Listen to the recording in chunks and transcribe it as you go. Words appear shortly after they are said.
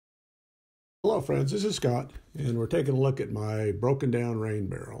Hello friends, this is Scott, and we're taking a look at my broken down rain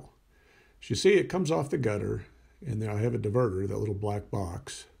barrel. As you see, it comes off the gutter, and I have a diverter, that little black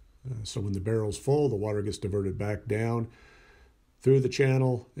box. So when the barrel's full, the water gets diverted back down through the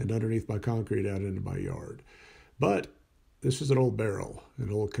channel and underneath my concrete out into my yard. But this is an old barrel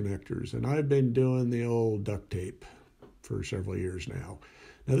and old connectors, and I've been doing the old duct tape for several years now.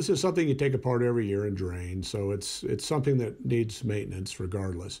 Now this is something you take apart every year and drain, so it's something that needs maintenance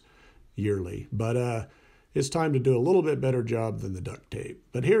regardless. Yearly, but it's time to do a little bit better job than the duct tape.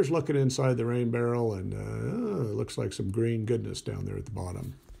 But here's looking inside the rain barrel, and it looks like some green goodness down there at the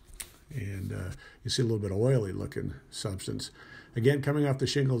bottom, and you see a little bit of oily looking substance. Again, coming off the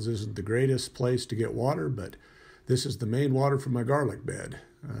shingles isn't the greatest place to get water, but this is the main water from my garlic bed.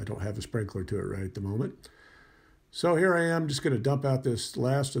 I don't have a sprinkler to it right at the moment. So here I am, just going to dump out this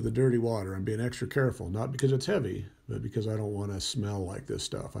last of the dirty water. I'm being extra careful, not because it's heavy, but because I don't want to smell like this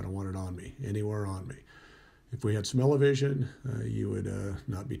stuff. I don't want it on me, anywhere on me. If we had smell-o-vision, you would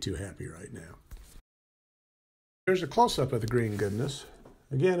not be too happy right now. Here's a close-up of the green goodness.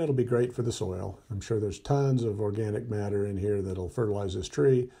 Again, it'll be great for the soil. I'm sure there's tons of organic matter in here that'll fertilize this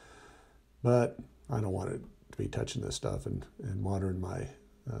tree, but I don't want it to be touching this stuff and watering my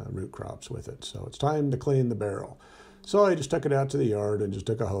root crops with it. So it's time to clean the barrel. So I just took it out to the yard and just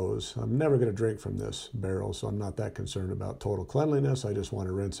took a hose. I'm never going to drink from this barrel, so I'm not that concerned about total cleanliness. I just want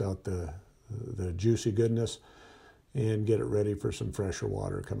to rinse out the juicy goodness and get it ready for some fresher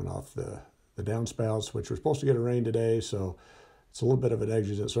water coming off the downspouts, which we're supposed to get a rain today, so it's a little bit of an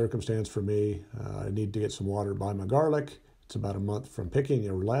exigent circumstance for me. I need to get some water by my garlic. It's about a month from picking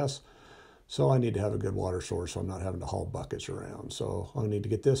or less. So I need to have a good water source so I'm not having to haul buckets around. So I need to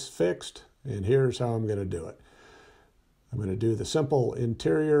get this fixed, and here's how I'm going to do it. I'm going to do the simple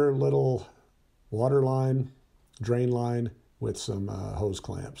interior little water line, drain line with some hose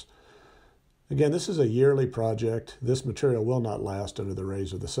clamps. Again, this is a yearly project. This material will not last under the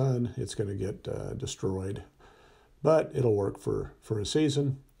rays of the sun. It's going to get destroyed, but it'll work for a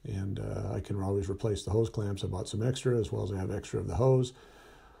season, and I can always replace the hose clamps. I bought some extra, as well as I have extra of the hose,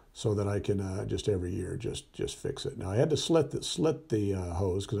 so that I can just every year just fix it. Now I had to slit the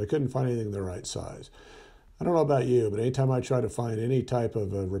hose because I couldn't find anything the right size. I don't know about you, but anytime I try to find any type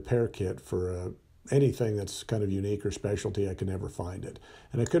of a repair kit for anything that's kind of unique or specialty, I could never find it.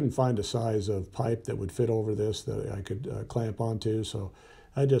 And I couldn't find a size of pipe that would fit over this that I could clamp onto, so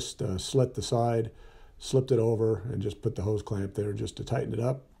I just slit the side, slipped it over, and just put the hose clamp there just to tighten it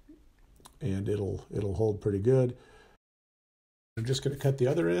up, and it'll hold pretty good. I'm just going to cut the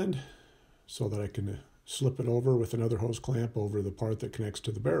other end so that I can slip it over with another hose clamp over the part that connects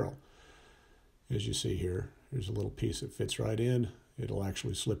to the barrel. As you see here, there's a little piece that fits right in. It'll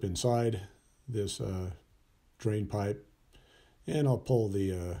actually slip inside this drain pipe, and I'll pull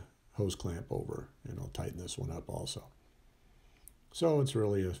the hose clamp over, and I'll tighten this one up also. So it's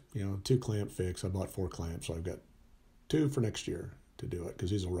really a 2-clamp fix. I bought 4 clamps, so I've got 2 for next year to do it,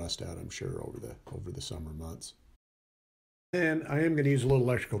 because these will rust out, I'm sure, over the summer months. And I am going to use a little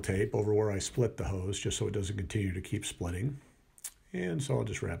electrical tape over where I split the hose, just so it doesn't continue to keep splitting. And so I'll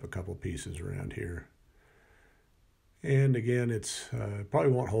just wrap a couple pieces around here. And again, it's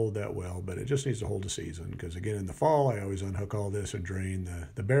probably won't hold that well, but it just needs to hold a season, because again, in the fall, I always unhook all this and drain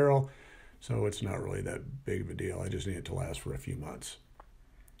the barrel. So it's not really that big of a deal. I just need it to last for a few months.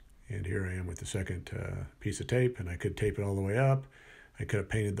 And here I am with the second piece of tape, and I could tape it all the way up. I could have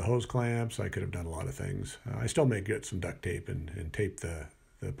painted the hose clamps. I could have done a lot of things. I still may get some duct tape and tape the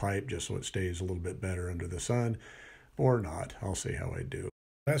pipe just so it stays a little bit better under the sun, or not. I'll see how I do.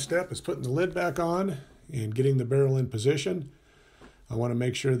 Last step is putting the lid back on and getting the barrel in position. I want to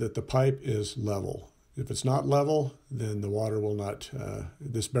make sure that the pipe is level. If it's not level, then the water will not,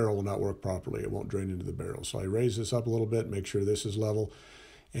 this barrel will not work properly. It won't drain into the barrel. So I raise this up a little bit, make sure this is level.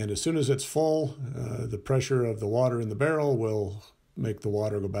 And as soon as it's full, the pressure of the water in the barrel will make the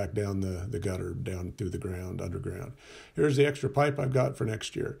water go back down the gutter, down through the ground, underground. Here's the extra pipe I've got for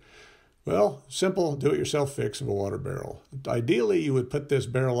next year. Well, simple do-it-yourself fix of a water barrel. Ideally, you would put this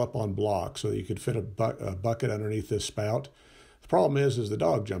barrel up on blocks so that you could fit a bucket underneath this spout. The problem is the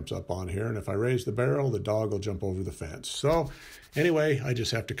dog jumps up on here, and if I raise the barrel, the dog will jump over the fence. So anyway, I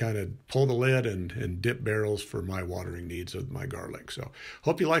just have to kind of pull the lid and dip barrels for my watering needs of my garlic. So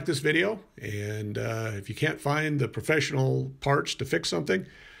hope you like this video, and if you can't find the professional parts to fix something,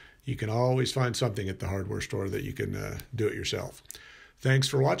 you can always find something at the hardware store that you can do it yourself. Thanks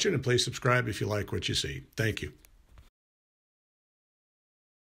for watching, and please subscribe if you like what you see. Thank you.